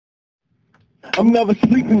I'm never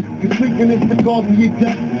sleeping, cause sleeping is the cause of your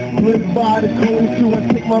death. Live by the code till I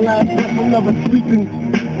take my last breath. I'm never sleeping.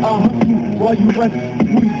 I hustle while you rest.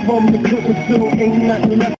 We from the clip still ain't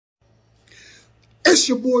nothing left. It's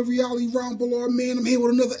your boy Reality Round Bullard, man. I'm here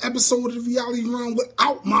with another episode of the Reality Round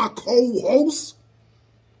without my co-host.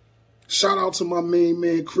 Shout out to my main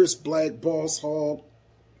man, Chris Black, Boss Hog,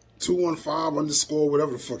 215_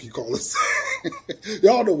 whatever the fuck you call us.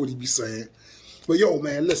 Y'all know what he be saying. But yo,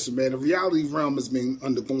 man, listen, man, the Reality Realm has been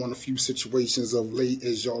undergoing a few situations of late.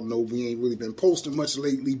 As y'all know, we ain't really been posting much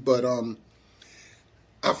lately, but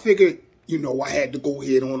I figured, I had to go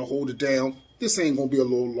ahead on and hold it down. This ain't going to be a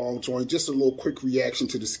little long joint, just a little quick reaction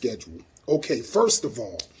to the schedule. Okay, first of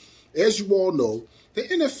all, as you all know, the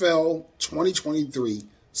NFL 2023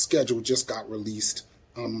 schedule just got released.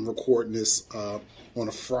 I'm recording this on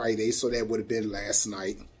a Friday, so that would have been last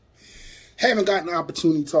night. Haven't gotten an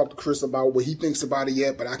opportunity to talk to Chris about what he thinks about it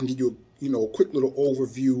yet, but I can give you a quick little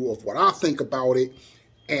overview of what I think about it.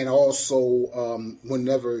 And also,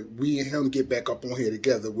 whenever we and him get back up on here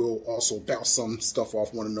together, we'll also bounce some stuff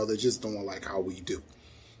off one another, just doing like how we do.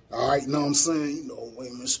 All right, know what I'm saying? Wait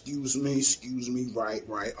a minute, excuse me. Right.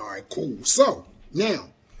 All right, cool. So, now,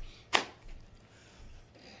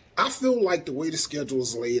 I feel like the way the schedule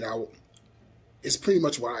is laid out is pretty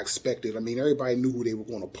much what I expected. I mean, everybody knew who they were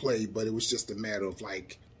going to play, but it was just a matter of,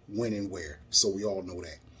 like, when and where. So we all know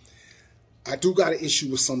that. I do got an issue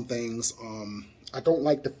with some things. I don't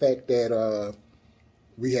like the fact that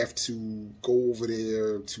we have to go over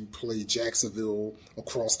there to play Jacksonville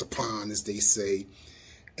across the pond, as they say.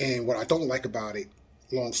 And what I don't like about it,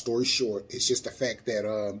 long story short, is just the fact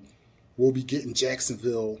that we'll be getting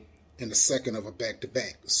Jacksonville in the second of a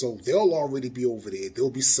back-to-back. So they'll already be over there. They'll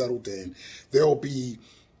be settled in. They'll be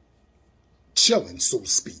chilling, so to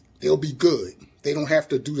speak. They'll be good. They don't have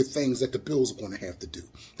to do the things that the Bills are going to have to do.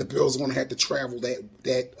 The Bills are going to have to travel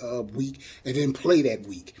that week and then play that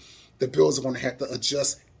week. The Bills are going to have to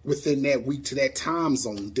adjust within that week to that time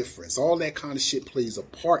zone difference. All that kind of shit plays a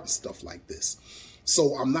part in stuff like this.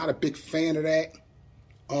 So I'm not a big fan of that.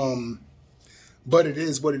 But it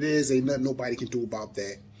is what it is. Ain't nothing nobody can do about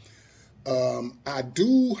that. I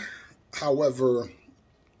do, however,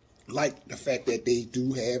 like the fact that they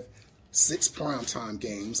do have 6 primetime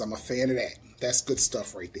games. I'm a fan of that. That's good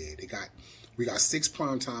stuff right there. We got 6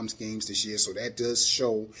 primetime games this year, so that does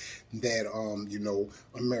show that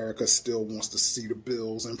America still wants to see the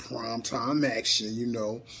Bills in primetime action.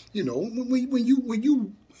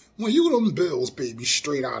 When you them Bills, baby,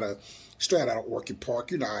 straight out of Orchid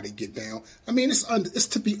Park, you know how they get down. I mean, it's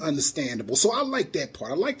to be understandable. So I like that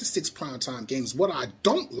part. I like the 6 primetime games. What I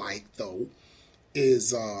don't like, though,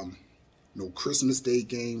 is no Christmas Day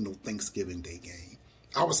game, no Thanksgiving Day game.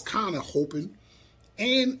 I was kind of hoping,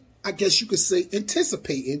 and I guess you could say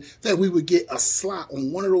anticipating, that we would get a slot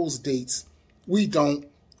on one of those dates. We don't.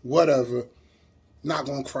 Whatever. Not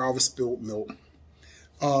going to cry over spilled milk.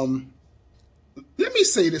 Let me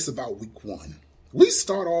say this about week 1. We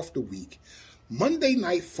start off the week, Monday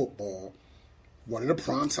Night Football, one of the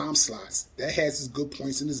primetime slots. That has its good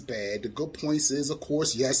points and its bad. The good points is, of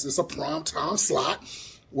course, yes, it's a primetime slot.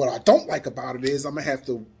 What I don't like about it is I'm going to have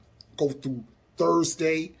to go through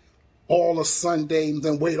Thursday, all of Sunday, and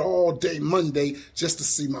then wait all day Monday just to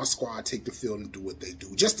see my squad take the field and do what they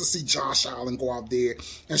do. Just to see Josh Allen go out there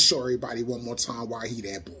and show everybody one more time why he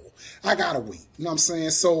that bull. I got to wait. You know what I'm saying?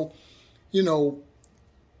 So,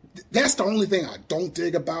 that's the only thing I don't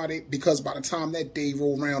dig about it, because by the time that day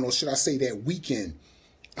roll around, or should I say that weekend,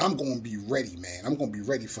 I'm going to be ready, man. I'm going to be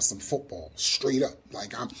ready for some football, straight up.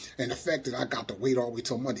 And the fact that I got to wait all the way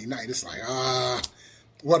till Monday night, it's like,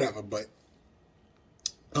 whatever. But,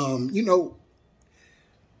 all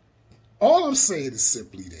I'm saying is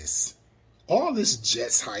simply this. All this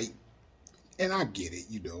Jets hype, and I get it,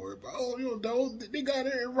 they got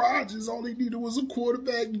Aaron Rodgers. All they needed was a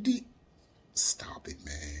quarterback. Stop it,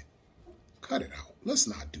 man. Cut it out. Let's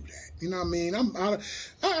not do that. You know what I mean?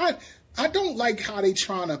 I don't like how they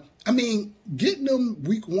trying to. I mean, getting them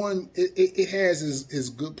week 1, it has its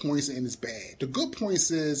good points and its bad. The good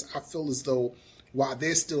points is I feel as though while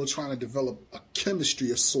they're still trying to develop a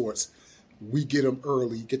chemistry of sorts, we get them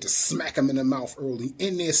early, get to smack them in the mouth early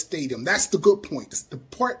in their stadium. That's the good point. The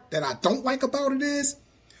part that I don't like about it is,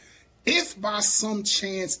 if by some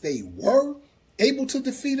chance they were able to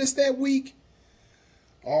defeat us that week,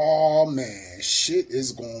 oh man, shit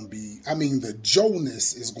is going to be, the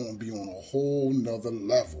Jonas is going to be on a whole nother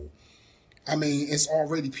level. I mean, it's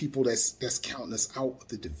already people that's counting us out of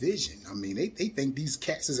the division. I mean, they think these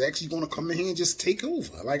cats is actually going to come in here and just take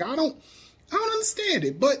over. Like, I don't understand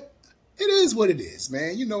it, but it is what it is,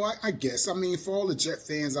 man. I guess. I mean, for all the Jet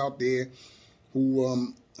fans out there, who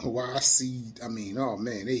I see. I mean, oh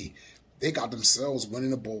man, they got themselves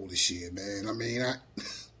winning a bowl this year, man. I mean,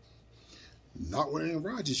 not with Aaron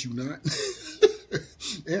Rodgers, you not.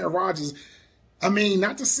 Aaron Rodgers, I mean,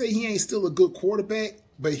 not to say he ain't still a good quarterback,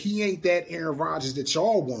 but he ain't that Aaron Rodgers that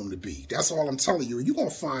y'all want him to be. That's all I'm telling you. You're going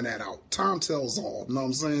to find that out. Time tells all. You know what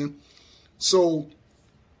I'm saying? So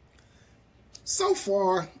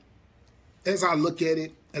far, as I look at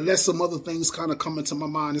it, unless some other things kind of come into my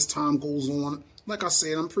mind as time goes on, like I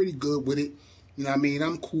said, I'm pretty good with it. You know what I mean?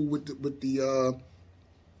 I'm cool with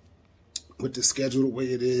the schedule the way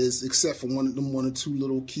it is, except for one or two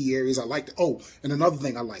little key areas. I like and another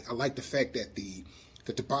thing I like the fact that the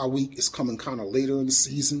bye week is coming kind of later in the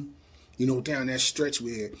season. You know, down that stretch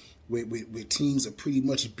where teams are pretty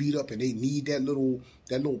much beat up and they need that little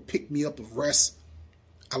pick me up of rest.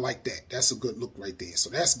 I like that. That's a good look right there. So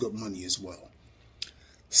that's good money as well.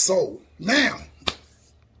 So now,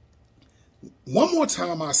 one more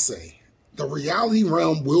time I say, the reality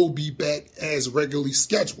realm will be back as regularly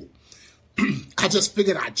scheduled. I just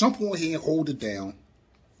figured I'd jump on here and hold it down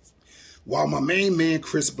while my main man,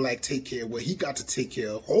 Chris Black, take care of what he got to take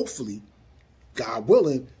care of. Hopefully, God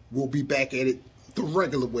willing, we'll be back at it the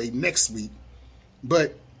regular way next week.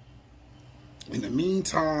 But in the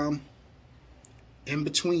meantime, in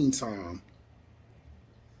between time,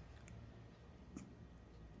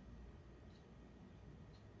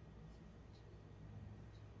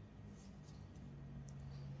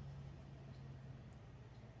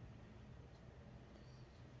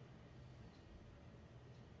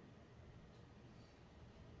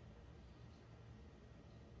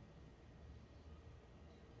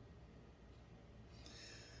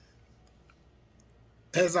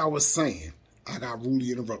 as I was saying, I got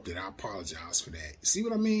rudely interrupted. I apologize for that. See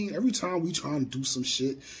what I mean? Every time we try to do some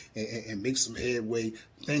shit and make some headway,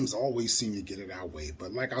 things always seem to get it our way.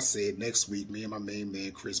 But like I said, next week, me and my main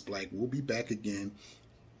man, Chris Black, will be back again,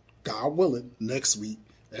 God willing, next week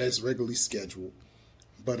as regularly scheduled.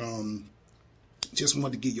 But just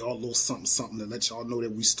wanted to give y'all a little something to let y'all know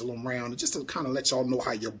that we still around, and just to kind of let y'all know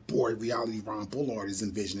how your boy Reality Ron Bullard is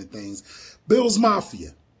envisioning things. Bills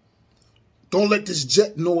Mafia. Don't let this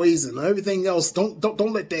jet noise and everything else. Don't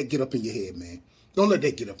let that get up in your head, man. Don't let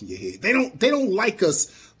that get up in your head. They don't like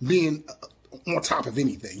us being on top of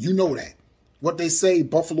anything. You know that. What they say,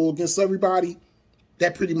 Buffalo against everybody,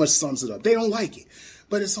 that pretty much sums it up. They don't like it.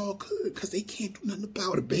 But it's all good because they can't do nothing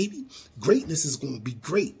about it, baby. Greatness is going to be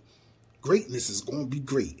great. Greatness is going to be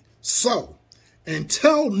great. So,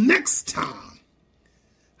 until next time,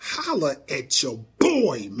 holla at your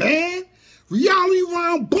boy, man. Reality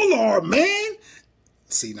Ron Bullard, man.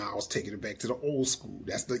 See, now I was taking it back to the old school.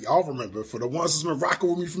 That's y'all remember. For the ones who's been rocking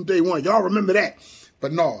with me from day one, y'all remember that.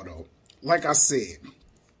 But no, though. Like I said,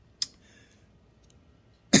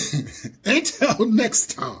 until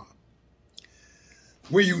next time,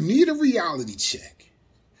 where you need a reality check,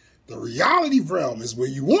 the reality realm is where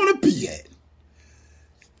you want to be at.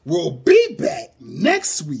 We'll be back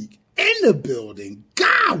next week in the building,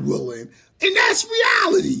 God willing, and that's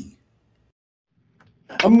reality.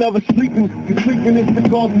 I'm never sleeping, cause sleeping is the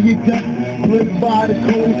cause of your death. Live by the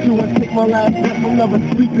code till I take my last breath. I'm never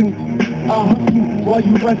sleeping, I hustle while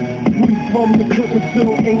you rest. We from the clip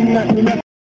until ain't nothing left.